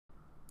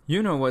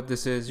You know what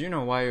this is, you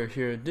know why you're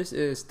here. This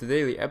is the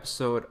daily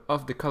episode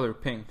of The Color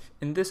Pink.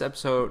 In this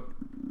episode,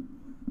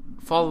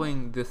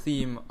 following the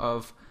theme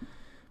of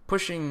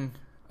pushing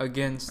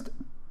against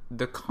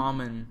the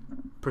common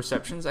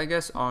perceptions, I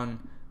guess,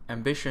 on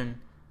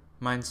ambition,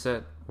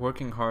 mindset,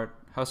 working hard,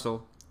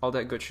 hustle, all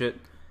that good shit,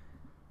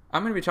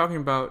 I'm going to be talking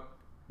about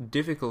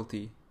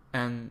difficulty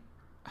and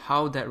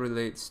how that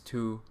relates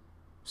to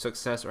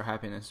success or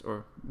happiness,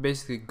 or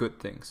basically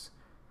good things.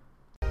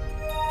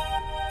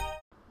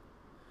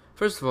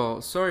 First of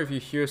all, sorry if you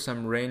hear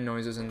some rain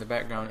noises in the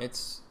background.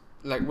 It's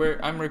like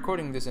I'm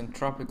recording this in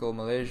tropical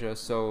Malaysia,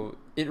 so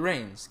it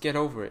rains. Get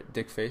over it,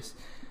 dickface.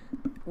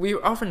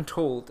 We're often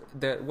told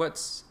that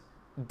what's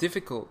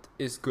difficult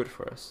is good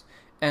for us,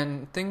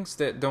 and things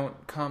that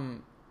don't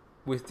come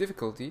with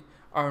difficulty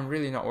are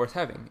really not worth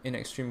having in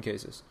extreme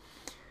cases.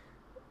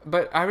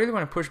 But I really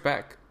want to push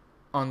back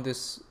on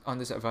this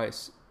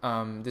advice,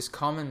 this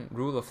common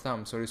rule of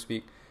thumb, so to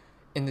speak,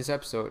 in this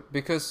episode,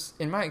 because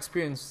in my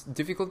experience,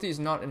 difficulty is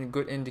not a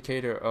good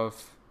indicator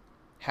of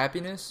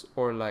happiness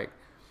or like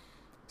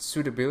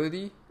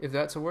suitability, if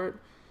that's a word.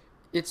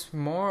 It's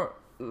more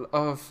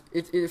of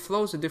it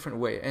flows a different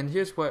way, and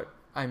here's what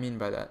I mean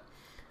by that.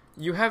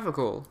 You have a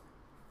goal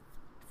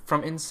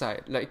from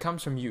inside, like it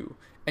comes from you,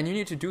 and you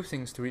need to do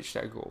things to reach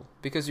that goal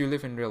because you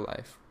live in real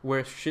life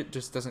where shit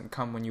just doesn't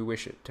come when you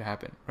wish it to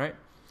happen, right?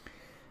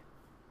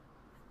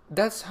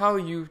 That's how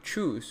you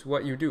choose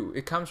what you do.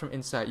 It comes from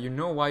inside. You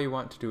know why you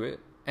want to do it,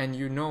 and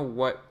you know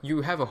what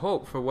you have a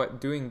hope for what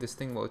doing this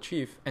thing will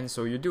achieve, and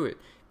so you do it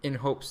in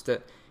hopes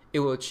that it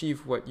will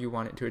achieve what you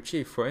want it to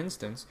achieve. For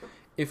instance,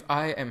 if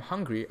I am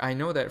hungry, I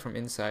know that from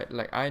inside,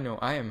 like I know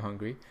I am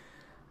hungry.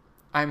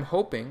 I'm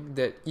hoping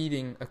that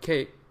eating a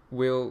cake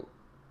will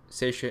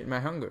satiate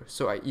my hunger,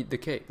 so I eat the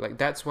cake. Like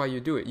that's why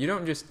you do it. You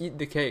don't just eat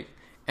the cake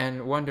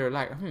and wonder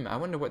like, I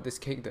wonder what this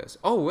cake does.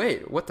 Oh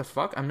wait, what the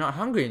fuck? I'm not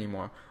hungry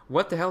anymore.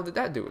 What the hell did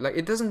that do? Like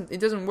it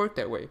doesn't work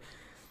that way.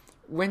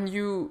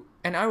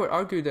 And I would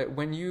argue that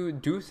when you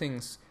do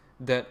things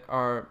that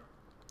are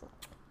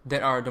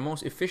the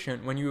most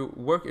efficient, when you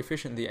work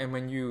efficiently, and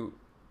when you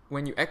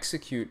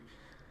execute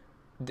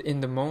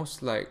in the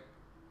most like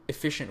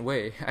efficient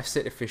way, I've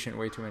said efficient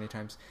way too many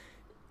times.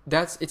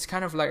 It's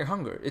kind of like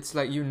hunger. It's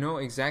like you know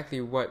exactly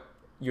what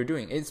you're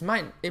doing. It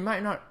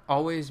might not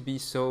always be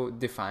so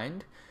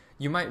defined.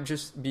 You might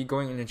just be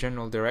going in a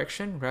general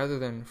direction rather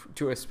than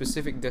to a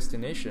specific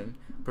destination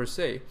per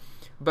se,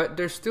 but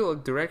there's still a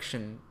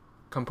direction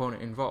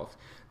component involved.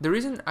 The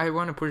reason I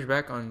want to push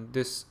back on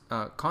this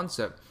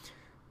concept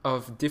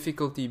of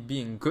difficulty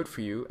being good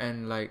for you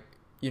and like,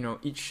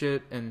 eat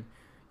shit and,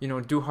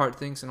 do hard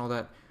things and all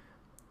that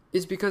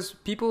is because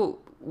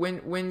people,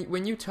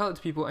 when you tell it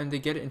to people and they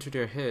get it into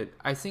their head,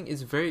 I think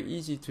it's very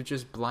easy to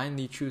just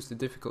blindly choose the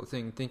difficult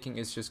thing thinking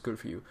it's just good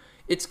for you.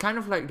 It's kind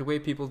of like the way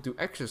people do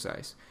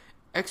exercise.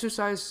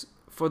 Exercise,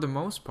 for the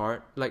most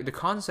part, like the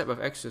concept of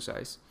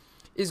exercise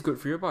is good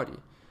for your body.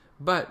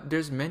 But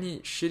there's many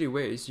shitty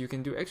ways you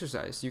can do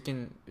exercise. You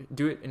can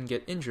do it and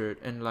get injured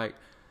and like,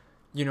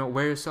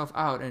 wear yourself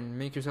out and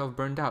make yourself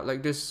burned out.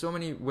 Like there's so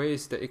many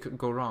ways that it could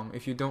go wrong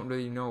if you don't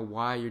really know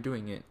why you're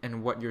doing it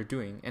and what you're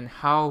doing and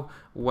how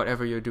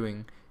whatever you're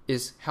doing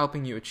is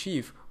helping you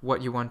achieve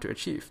what you want to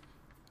achieve.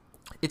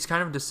 It's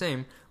kind of the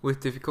same with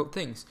difficult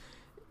things.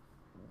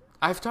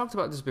 I've talked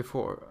about this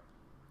before.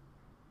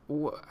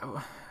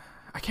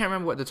 I can't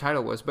remember what the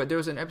title was, but there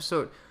was an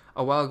episode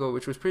a while ago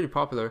which was pretty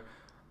popular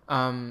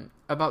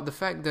about the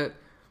fact that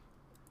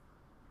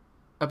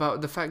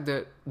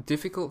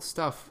difficult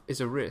stuff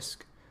is a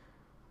risk.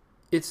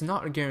 It's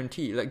not a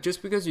guarantee. Like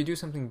just because you do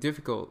something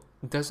difficult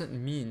doesn't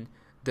mean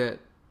that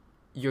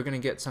you're gonna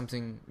get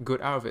something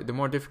good out of it. The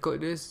more difficult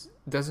it is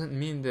doesn't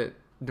mean that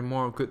the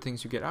more good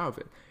things you get out of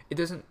it. It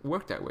doesn't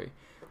work that way.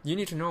 You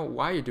need to know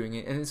why you're doing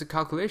it, and it's a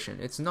calculation.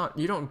 It's not,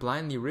 you don't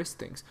blindly risk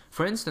things.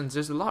 For instance,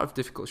 there's a lot of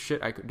difficult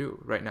shit I could do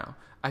right now.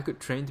 I could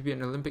train to be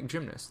an Olympic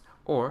gymnast,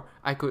 or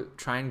I could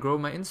try and grow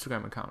my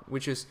Instagram account,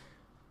 which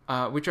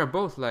are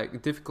both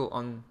like difficult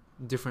on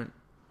different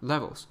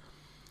levels.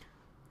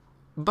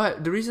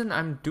 But the reason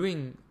I'm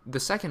doing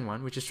the second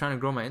one, which is trying to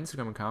grow my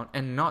Instagram account,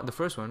 and not the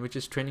first one, which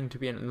is training to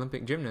be an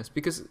Olympic gymnast,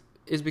 because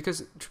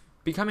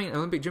becoming an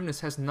Olympic gymnast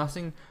has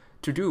nothing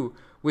to do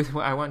with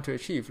what I want to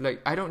achieve.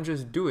 Like I don't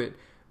just do it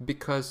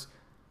because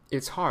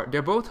it's hard.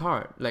 They're both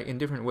hard, like in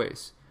different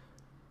ways,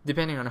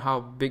 depending on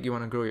how big you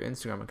want to grow your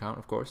Instagram account,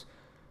 of course.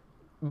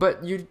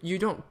 But you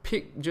don't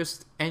pick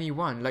just any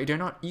one. Like they're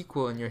not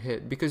equal in your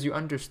head because you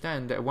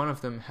understand that one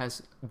of them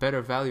has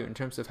better value in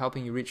terms of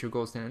helping you reach your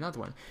goals than another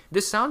one.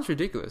 This sounds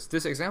ridiculous.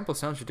 This example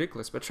sounds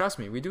ridiculous, but trust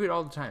me, we do it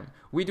all the time.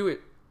 We do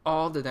it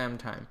all the damn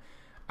time.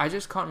 I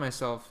just caught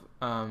myself,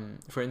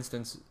 for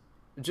instance,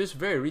 just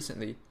very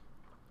recently,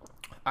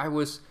 I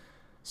was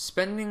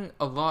spending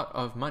a lot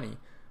of money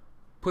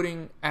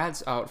putting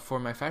ads out for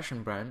my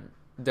fashion brand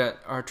that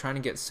are trying to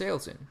get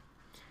sales in.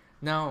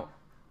 Now,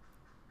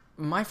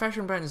 my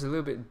fashion brand is a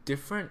little bit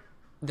different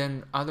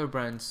than other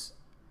brands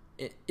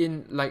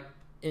in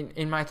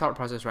my thought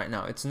process right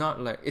now. It's not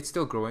like, it's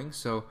still growing,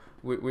 so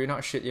we're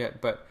not shit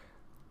yet, but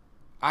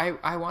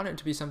I want it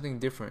to be something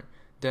different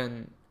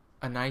than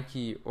a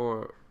Nike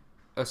or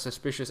a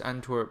Suspicious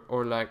Antwerp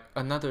or like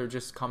another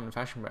just common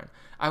fashion brand.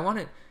 I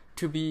want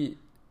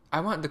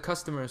the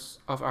customers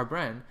of our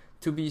brand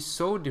to be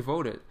so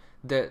devoted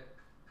that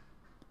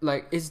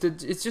like it's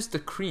just the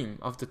cream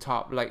of the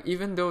top. Like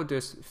even though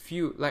there's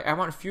few, like I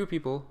want few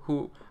people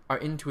who are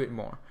into it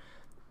more.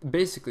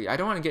 Basically, I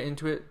don't want to get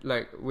into it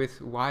like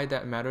with why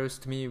that matters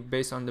to me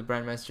based on the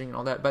brand messaging and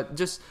all that, but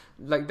just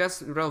like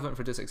that's relevant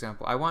for this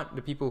example. I want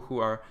the people who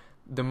are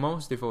the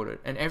most devoted,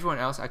 and everyone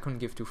else I couldn't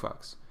give two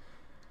fucks.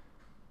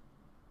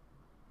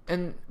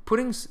 And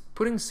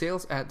putting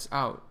sales ads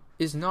out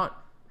is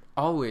not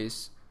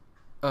always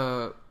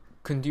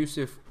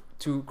conducive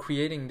to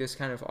creating this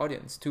kind of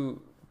audience,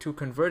 to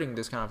converting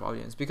this kind of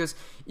audience, because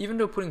even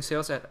though putting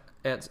sales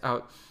ads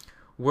out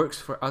works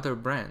for other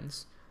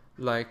brands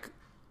like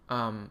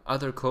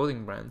other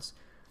clothing brands,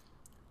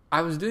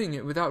 I was doing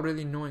it without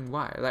really knowing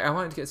why. Like I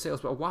wanted to get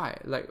sales, but why?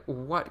 Like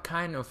what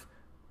kind of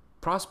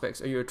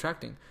prospects are you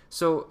attracting?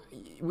 So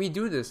we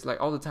do this like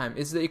all the time.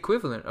 It's the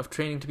equivalent of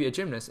training to be a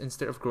gymnast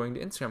instead of growing the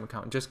Instagram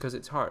account just because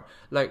it's hard.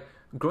 Like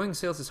growing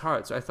sales is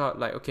hard, so I thought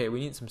like, okay, we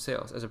need some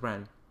sales as a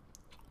brand,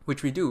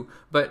 which we do,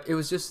 but it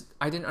was just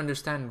I didn't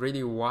understand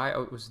really why I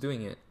was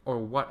doing it or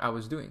what I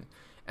was doing.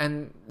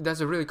 And that's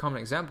a really common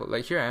example.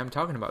 Like here I am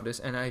talking about this,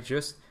 and I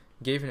just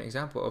gave an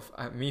example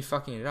of me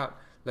fucking it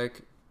up.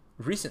 Like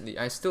recently,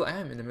 I still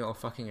am in the middle of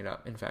fucking it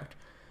up, in fact.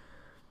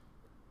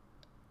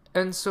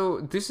 And so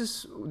this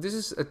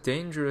is a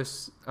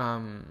dangerous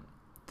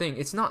thing.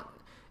 It's not.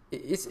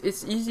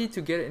 It's easy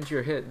to get it into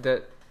your head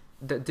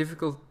that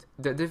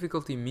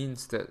difficulty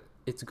means that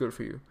it's good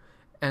for you,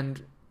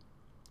 and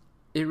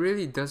it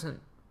really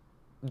doesn't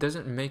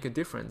make a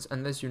difference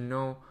unless you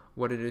know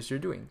what it is you're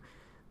doing.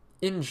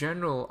 In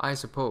general, I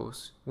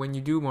suppose, when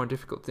you do more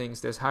difficult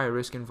things, there's higher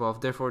risk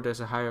involved, therefore there's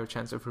a higher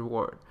chance of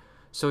reward.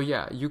 So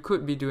yeah, you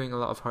could be doing a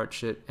lot of hard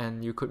shit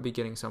and you could be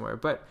getting somewhere.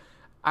 But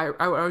I would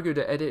argue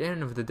that at the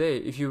end of the day,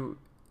 if you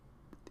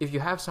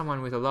have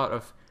someone with a lot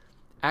of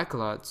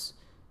accolades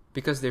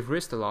because they've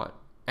risked a lot,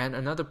 and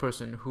another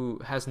person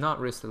who has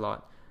not risked a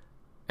lot,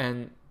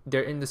 and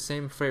they're in the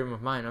same frame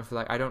of mind of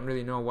like, I don't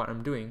really know what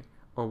I'm doing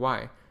or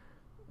why,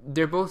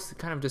 they're both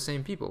kind of the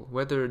same people,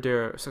 whether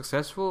they're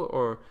successful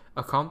or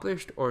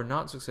accomplished or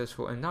not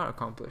successful and not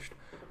accomplished,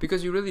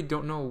 because you really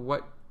don't know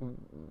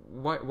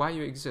why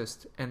you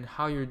exist, and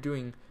how you're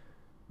doing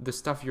the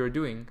stuff you're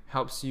doing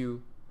helps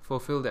you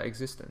fulfill that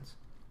existence.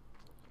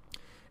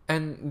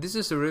 And this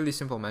is a really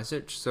simple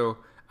message, so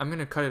I'm going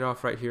to cut it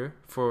off right here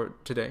for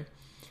today.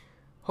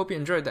 Hope you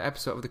enjoyed the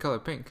episode of The Color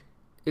Pink.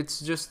 It's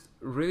just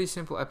really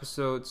simple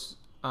episodes,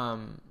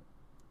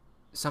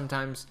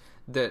 sometimes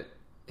that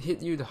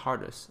hit you the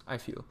hardest, I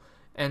feel.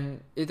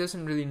 And it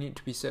doesn't really need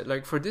to be said.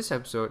 Like for this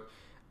episode,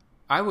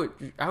 I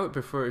would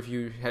prefer if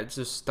you had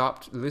just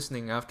stopped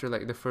listening after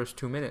like the first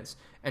 2 minutes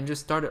and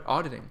just started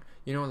auditing,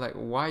 like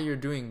why you're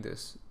doing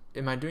this.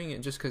 Am I doing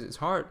it just because it's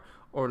hard,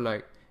 or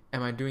like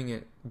am I doing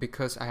it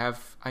because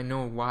I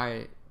know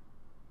why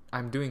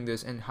I'm doing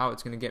this and how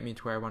it's going to get me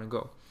to where I want to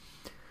go.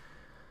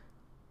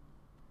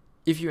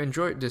 If you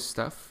enjoyed this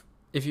stuff,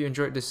 if you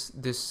enjoyed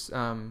this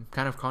kind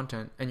of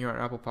content and you're on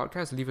Apple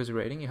Podcasts, leave us a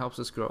rating. It helps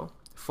us grow.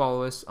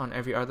 Follow us on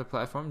every other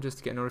platform just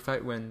to get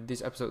notified when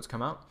these episodes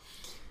come out.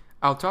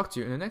 I'll talk to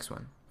you in the next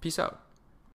one. Peace out.